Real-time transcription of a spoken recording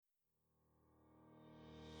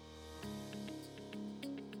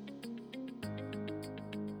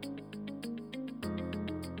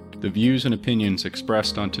The views and opinions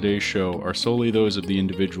expressed on today's show are solely those of the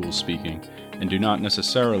individuals speaking and do not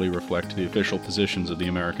necessarily reflect the official positions of the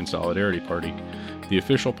American Solidarity Party. The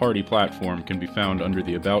official party platform can be found under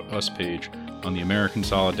the About Us page on the American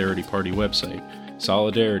Solidarity Party website,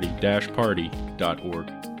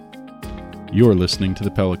 solidarity-party.org. You're listening to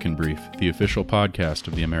The Pelican Brief, the official podcast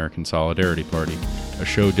of the American Solidarity Party, a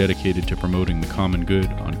show dedicated to promoting the common good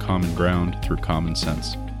on common ground through common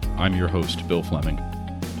sense. I'm your host, Bill Fleming.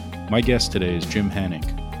 My guest today is Jim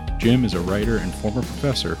Hanink. Jim is a writer and former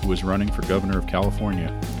professor who is running for governor of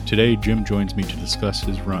California. Today, Jim joins me to discuss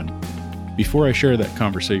his run. Before I share that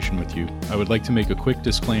conversation with you, I would like to make a quick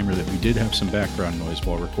disclaimer that we did have some background noise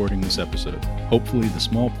while recording this episode. Hopefully, the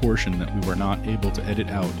small portion that we were not able to edit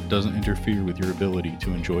out doesn't interfere with your ability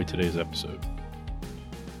to enjoy today's episode.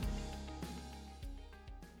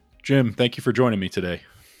 Jim, thank you for joining me today.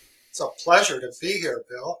 It's a pleasure to be here,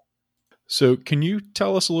 Bill. So, can you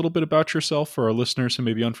tell us a little bit about yourself for our listeners who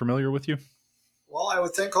may be unfamiliar with you? Well, I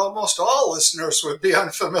would think almost all listeners would be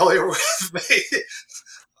unfamiliar with me.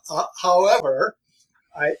 However,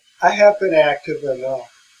 I have been active in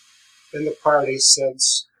the party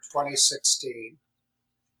since 2016,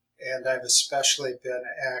 and I've especially been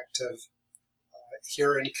active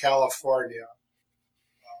here in California,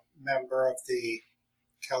 member of the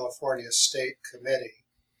California State Committee,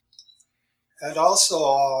 and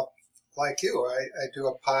also like you, I do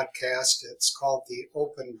a podcast. It's called The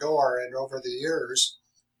Open Door, and over the years,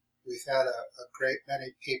 we've had a great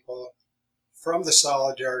many people from the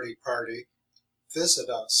Solidarity Party visit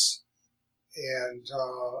us, and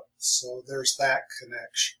so there's that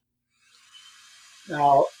connection.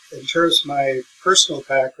 Now, in terms of my personal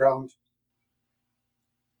background,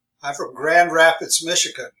 I'm from Grand Rapids,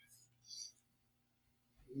 Michigan,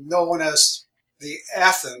 known as the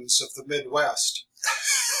Athens of the Midwest.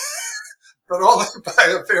 But only by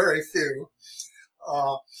a very few.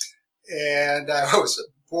 And I was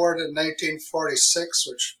born in 1946,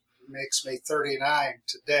 which makes me 39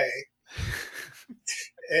 today.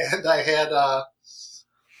 And I had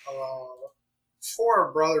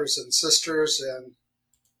 4 brothers and sisters, and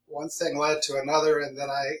one thing led to another. And then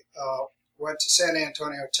I went to San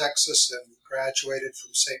Antonio, Texas, and graduated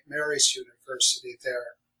from St. Mary's University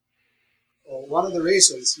there. Well, one of the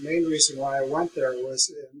main reason why I went there was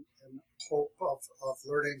in hope of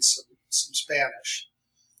learning some Spanish.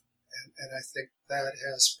 And I think that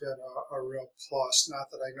has been a real plus, not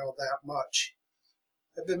that I know that much.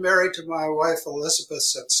 I've been married to my wife Elizabeth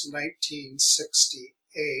since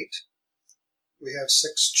 1968. We have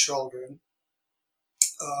 6 children.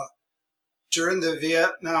 During the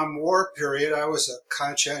Vietnam War period, I was a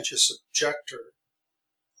conscientious objector,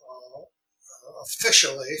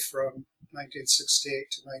 officially from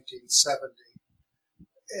 1968 to 1970.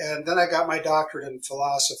 And then I got my doctorate in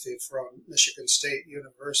philosophy from Michigan State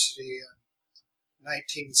University in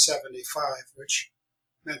 1975, which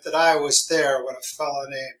meant that I was there when a fellow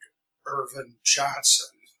named Irvin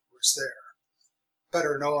Johnson was there,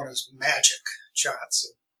 better known as Magic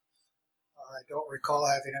Johnson. I don't recall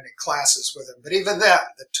having any classes with him, but even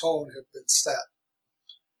then, the tone had been set.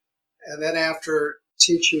 And then after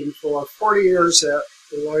teaching for 40 years at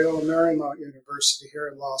Loyola Marymount University here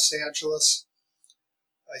in Los Angeles,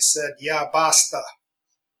 I said, yeah, basta,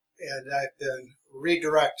 and I've been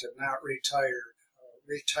redirected, not retired.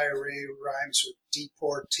 Retiree rhymes with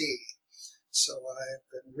deportee, so I've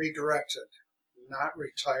been redirected, not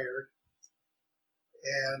retired,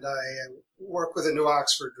 and I work with the New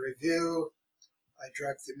Oxford Review. I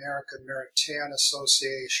direct the American Maritain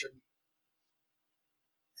Association,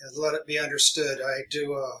 and let it be understood, I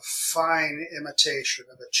do a fine imitation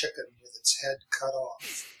of a chicken with its head cut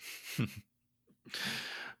off.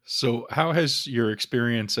 So how has your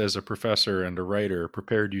experience as a professor and a writer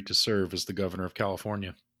prepared you to serve as the governor of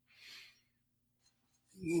California?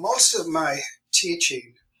 Most of my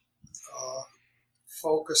teaching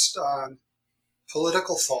focused on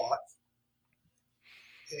political thought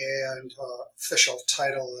and official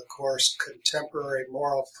title, of course, Contemporary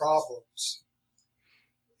Moral Problems.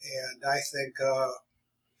 And I think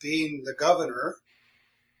being the governor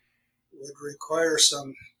would require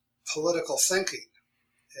some political thinking,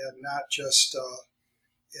 and not just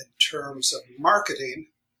in terms of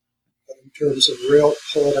marketing, but in terms of real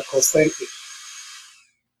political thinking.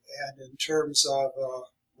 And in terms of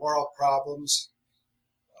moral problems,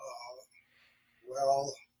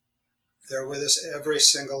 well, they're with us every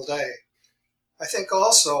single day. I think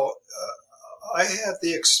also I had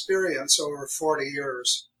the experience over 40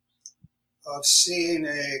 years of seeing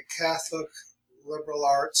a Catholic liberal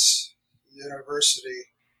arts university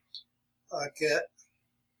get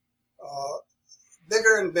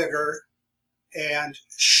bigger and bigger and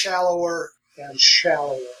shallower and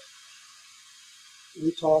shallower.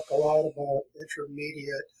 We talk a lot about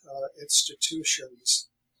intermediate institutions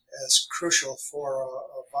as crucial for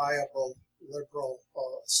a viable liberal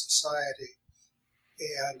society.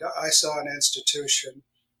 And I saw an institution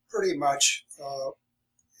pretty much,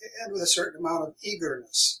 and with a certain amount of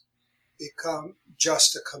eagerness, become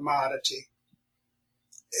just a commodity.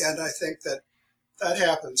 And I think that that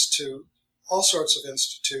happens to all sorts of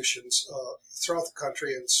institutions throughout the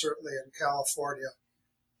country and certainly in California.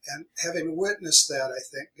 And having witnessed that, I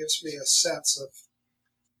think, gives me a sense of,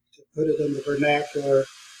 to put it in the vernacular,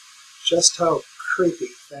 just how creepy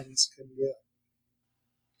things can get.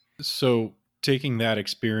 So, taking that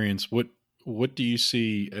experience, what do you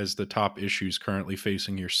see as the top issues currently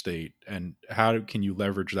facing your state, and how can you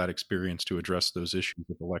leverage that experience to address those issues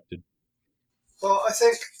if elected? Well, I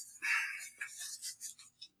think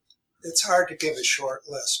it's hard to give a short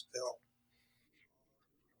list, Bill.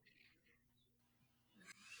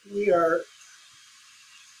 We are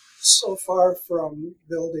so far from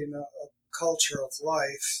building a culture of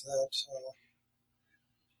life that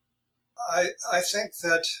I think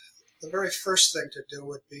that the very first thing to do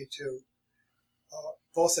would be to,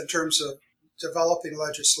 both in terms of developing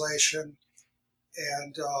legislation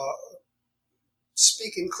and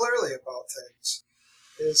speaking clearly about things,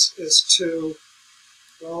 is to,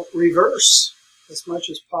 well, reverse as much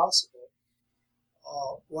as possible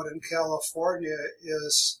what in California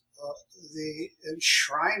is the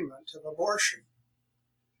enshrinement of abortion.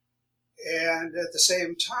 And at the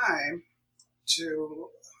same time,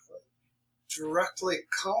 to directly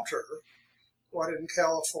counter what in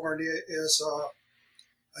California is a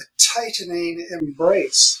tightening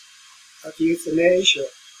embrace of euthanasia,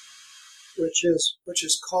 which is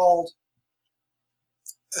called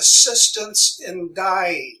assistance in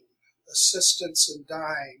dying,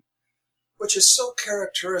 which is so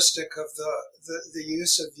characteristic of the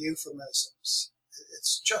use of euphemisms.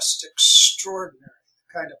 It's just extraordinary,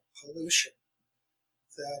 the kind of pollution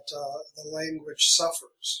that the language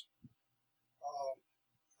suffers.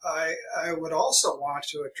 I would also want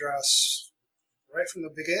to address, right from the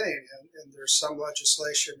beginning, and there's some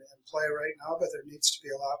legislation in play right now, but there needs to be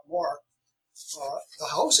a lot more, the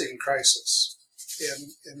housing crisis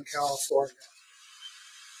in California.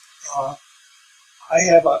 I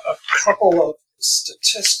have a couple of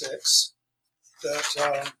statistics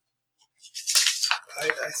that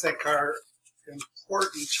I think are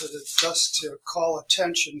important just to call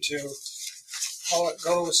attention to how it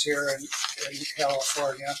goes here in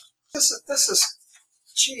California. This is,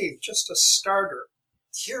 just a starter.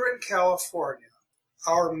 Here in California,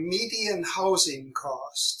 our median housing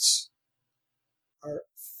costs are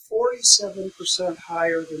 47%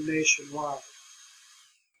 higher than nationwide.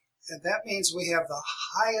 And that means we have the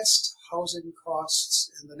highest housing costs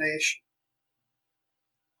in the nation.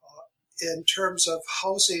 In terms of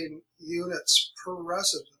housing units per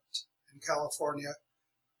resident in California,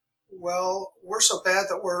 well, we're so bad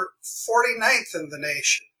that we're 49th in the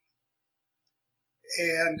nation.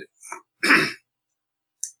 And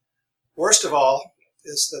worst of all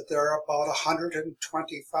is that there are about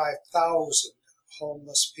 125,000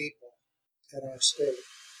 homeless people in our state.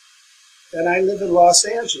 And I live in Los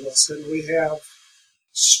Angeles, and we have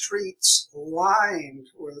streets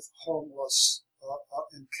lined with homeless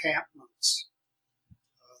encampments.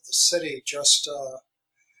 The city just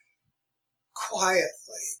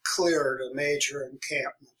quietly cleared a major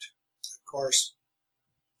encampment. Of course,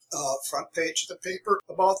 front page of the paper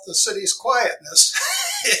about the city's quietness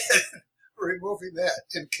in removing that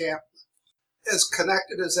encampment. As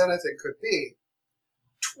connected as anything could be,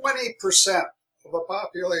 20% of the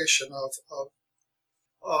population of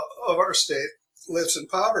our state lives in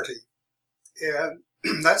poverty, and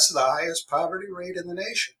that's the highest poverty rate in the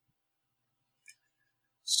nation.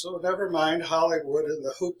 So never mind Hollywood and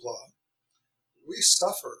the hoopla. We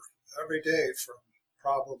suffer every day from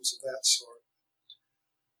problems of that sort.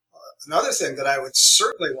 Another thing that I would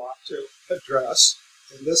certainly want to address,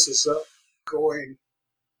 and this is going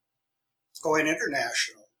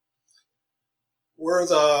international. We're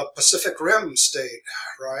the Pacific Rim state,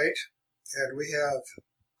 right? And we have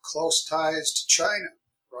close ties to China,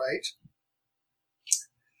 right?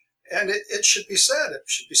 And it should be said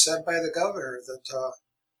by the governor that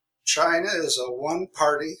China is a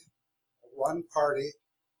one-party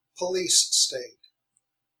police state.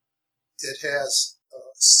 It has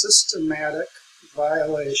systematic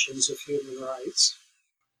violations of human rights,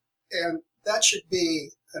 and that should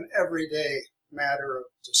be an everyday matter of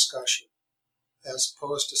discussion, as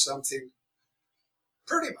opposed to something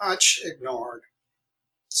pretty much ignored.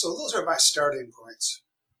 So those are my starting points.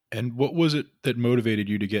 And what was it that motivated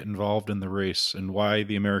you to get involved in the race, and why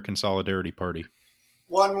the American Solidarity Party?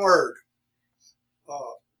 One word,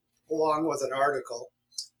 along with an article,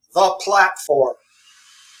 the platform.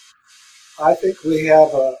 I think we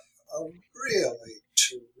have a really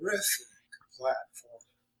terrific platform,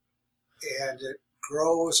 and it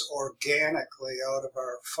grows organically out of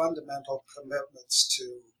our fundamental commitments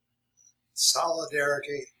to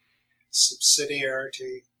solidarity,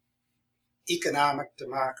 subsidiarity, economic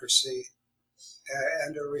democracy,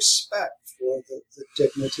 and a respect for the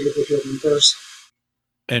dignity of the human person.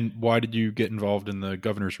 And why did you get involved in the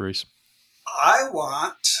governor's race? I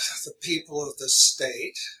want the people of the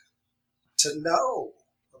state to know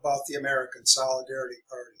about the American Solidarity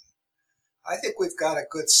Party. I think we've got a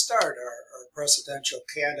good start. Our presidential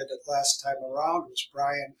candidate last time around was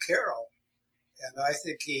Brian Carroll, and I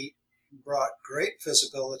think he brought great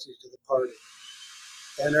visibility to the party.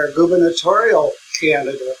 And our gubernatorial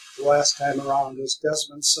candidate last time around was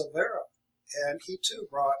Desmond Silvera, and he too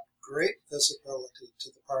brought great visibility to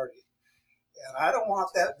the party. And I don't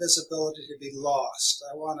want that visibility to be lost.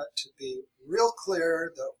 I want it to be real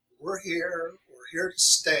clear that we're here to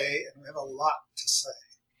stay, and we have a lot to say.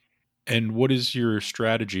 And what is your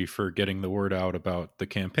strategy for getting the word out about the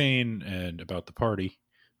campaign and about the party?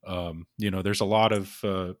 There's a lot of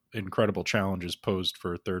incredible challenges posed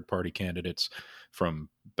for third-party candidates, from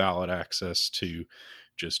ballot access to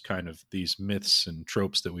just kind of these myths and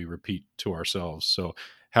tropes that we repeat to ourselves. So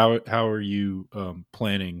how are you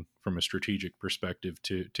planning from a strategic perspective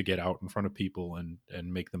to get out in front of people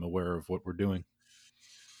and make them aware of what we're doing?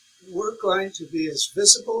 We're going to be as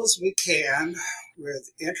visible as we can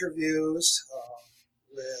with interviews,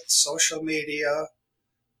 with social media,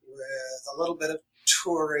 with a little bit of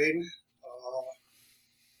touring,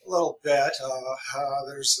 a little bit.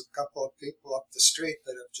 There's a couple of people up the street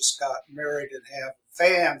that have just gotten married and have a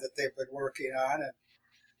van that they've been working on, and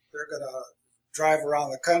they're going to drive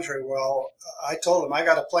around the country. Well, I told them I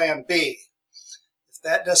got a plan B. If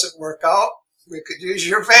that doesn't work out, we could use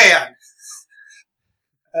your van.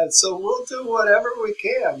 And so we'll do whatever we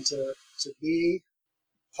can to be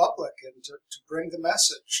public and to bring the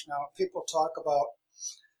message. Now, people talk about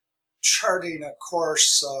charting a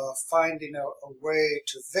course, finding a way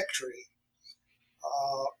to victory.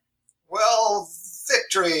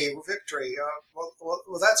 Victory.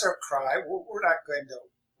 Well, that's our cry. We're not going to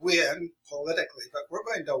win politically, but we're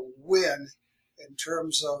going to win in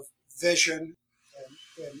terms of vision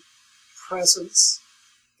and presence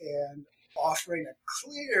and offering a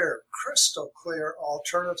clear, crystal clear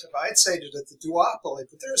alternative, I'd say, to the duopoly,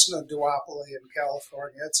 but there's no duopoly in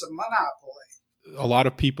California. It's a monopoly. A lot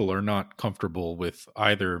of people are not comfortable with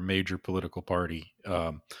either major political party,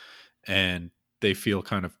 and they feel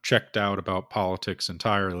kind of checked out about politics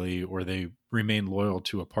entirely, or they remain loyal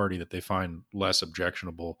to a party that they find less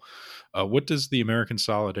objectionable. What does the American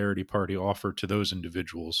Solidarity Party offer to those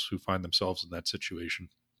individuals who find themselves in that situation?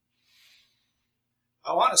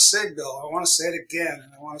 I want to say, Bill, I want to say it again,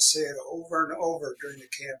 and I want to say it over and over during the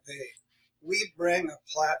campaign. We bring a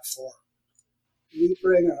platform. We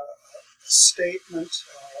bring a statement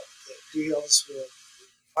that deals with the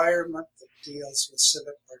environment, that deals with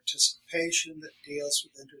civic participation, that deals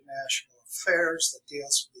with international affairs, that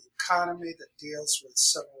deals with the economy, that deals with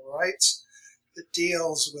civil rights, that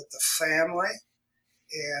deals with the family.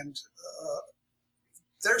 And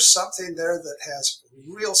there's something there that has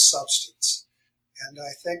real substance. And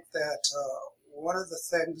I think that one of the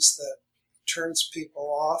things that turns people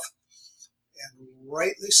off, and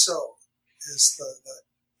rightly so, is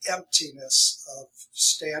the emptiness of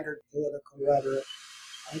standard political rhetoric.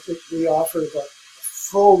 I think we offer the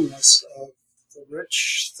fullness of the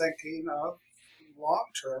rich thinking of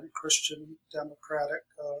long-term Christian democratic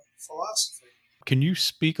philosophy. Can you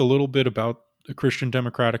speak a little bit about the Christian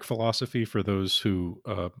democratic philosophy for those who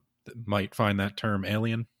might find that term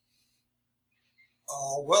alien?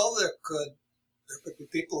 There could be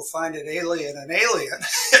people who find it alien and alien.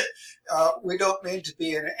 We don't mean to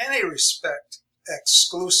be in any respect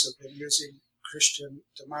exclusive in using Christian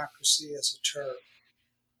democracy as a term.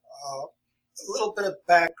 A little bit of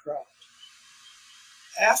background.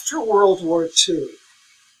 After World War II,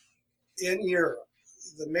 in Europe,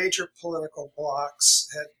 the major political blocs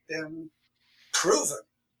had been proven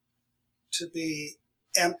to be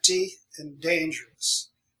empty and dangerous.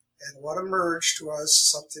 And what emerged was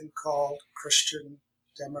something called Christian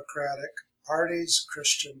democratic parties,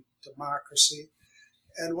 Christian democracy.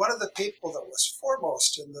 And one of the people that was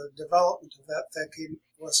foremost in the development of that thinking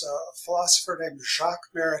was a philosopher named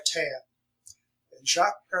Jacques Maritain. And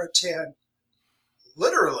Jacques Maritain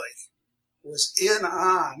literally was in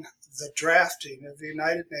on the drafting of the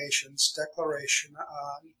United Nations Declaration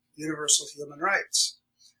on Universal Human Rights.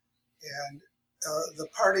 And the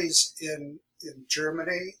parties in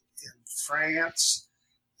Germany, in France,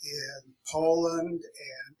 in Poland,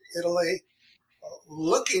 and Italy,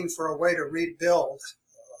 looking for a way to rebuild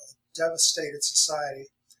a devastated society,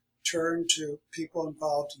 turned to people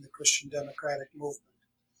involved in the Christian democratic movement.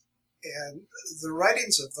 And the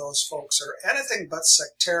writings of those folks are anything but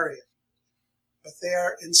sectarian, but they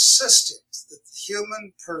are insistent that the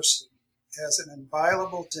human person has an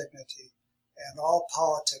inviolable dignity, and all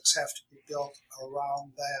politics have to be built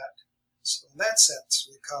around that. So in that sense,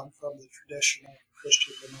 we come from the tradition of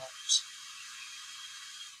Christian democracy.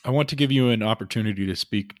 I want to give you an opportunity to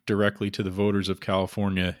speak directly to the voters of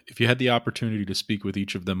California. If you had the opportunity to speak with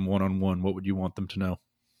each of them one-on-one, what would you want them to know?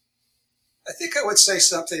 I think I would say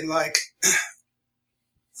something like,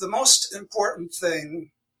 the most important thing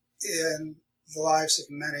in the lives of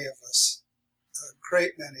many of us, a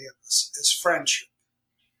great many of us, is friendship.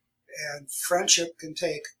 And friendship can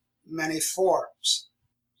take many forms.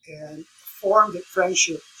 And the form that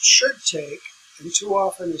friendship should take, and too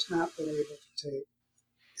often has not been able to take,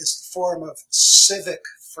 is the form of civic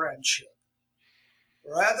friendship.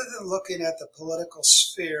 Rather than looking at the political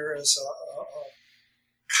sphere as a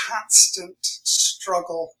constant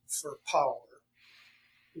struggle for power,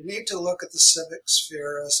 we need to look at the civic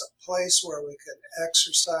sphere as a place where we can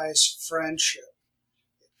exercise friendship.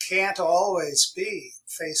 It can't always be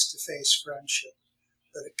face-to-face friendship,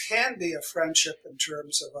 but it can be a friendship in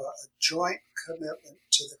terms of a joint commitment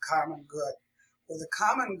to the common good, where the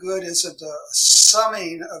common good isn't a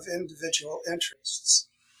summing of individual interests.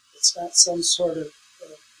 It's not some sort of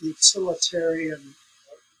utilitarian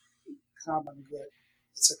common good.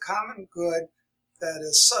 It's a common good that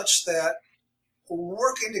is such that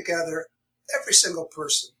working together, every single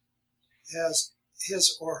person has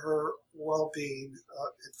his or her well-being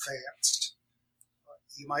advanced.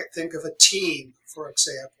 You might think of a team, for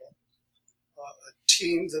example. A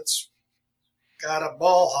team that's got a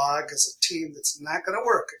ball hog is a team that's not going to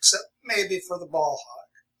work, except maybe for the ball hog.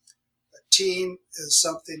 A team is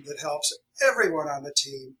something that helps everyone on the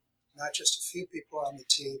team, not just a few people on the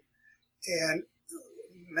team. And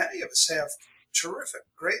many of us have terrific,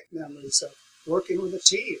 great memories of working with a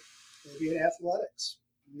team, maybe in athletics,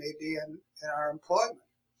 maybe in our employment,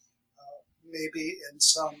 maybe in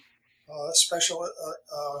some special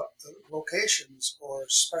vocations or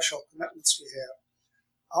special commitments we have.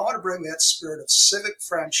 I want to bring that spirit of civic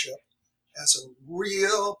friendship as a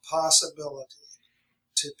real possibility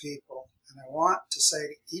to people. And I want to say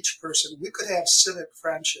to each person, we could have civic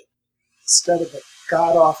friendship instead of the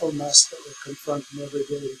god-awful mess that we're confronting every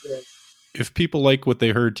day today. If people like what they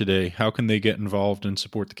heard today, how can they get involved and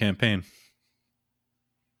support the campaign?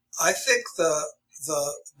 I think the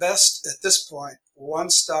best, at this point,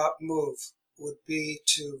 one-stop move would be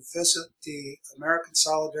to visit the American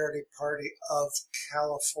Solidarity Party of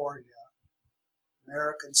California,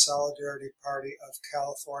 American Solidarity Party of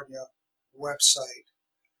California website.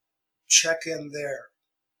 Check in there.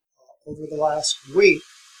 Over the last week,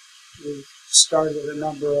 we've started a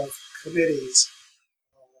number of committees.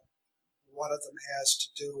 One of them has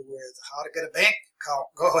to do with how to get a bank account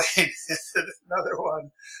going. Another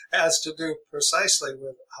one has to do precisely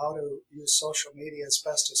with how to use social media as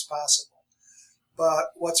best as possible. But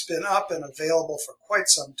what's been up and available for quite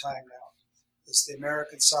some time now is the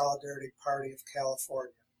American Solidarity Party of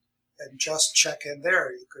California. And just check in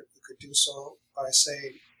there. You could do so by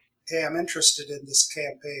saying, hey, I'm interested in this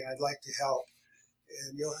campaign. I'd like to help.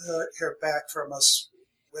 And you'll hear back from us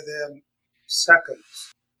within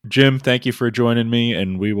seconds. Jim, thank you for joining me,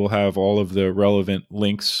 and we will have all of the relevant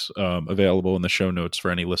links available in the show notes for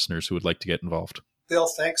any listeners who would like to get involved. Bill,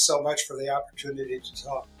 thanks so much for the opportunity to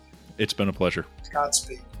talk. It's been a pleasure.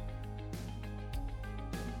 Godspeed.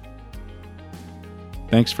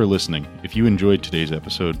 Thanks for listening. If you enjoyed today's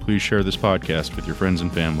episode, please share this podcast with your friends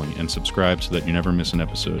and family and subscribe so that you never miss an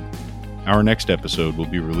episode. Our next episode will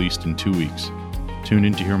be released in 2 weeks. Tune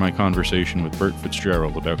in to hear my conversation with Bert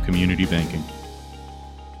Fitzgerald about community banking.